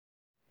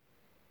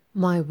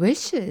My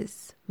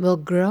wishes will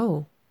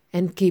grow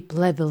and keep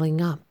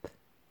leveling up.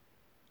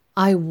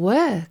 I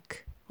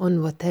work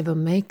on whatever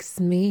makes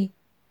me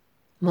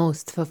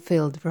most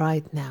fulfilled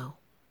right now.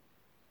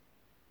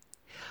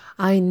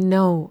 I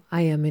know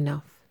I am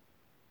enough.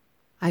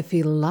 I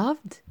feel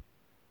loved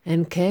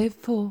and cared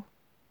for.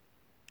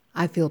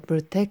 I feel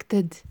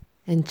protected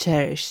and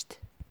cherished.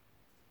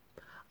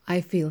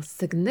 I feel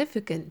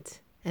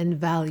significant and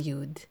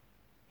valued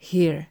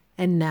here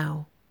and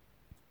now.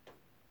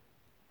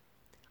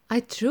 I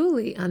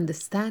truly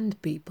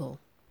understand people.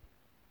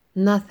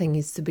 Nothing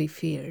is to be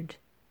feared.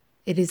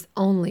 It is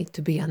only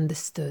to be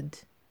understood.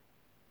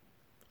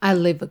 I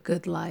live a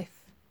good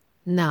life,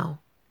 now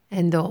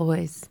and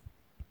always.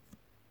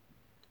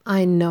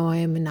 I know I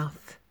am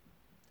enough.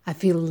 I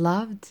feel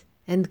loved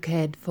and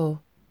cared for.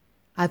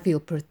 I feel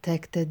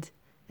protected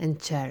and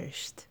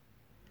cherished.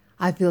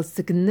 I feel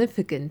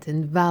significant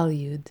and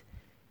valued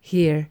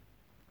here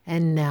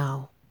and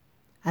now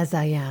as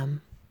I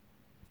am.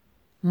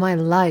 My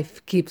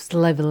life keeps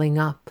leveling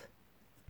up.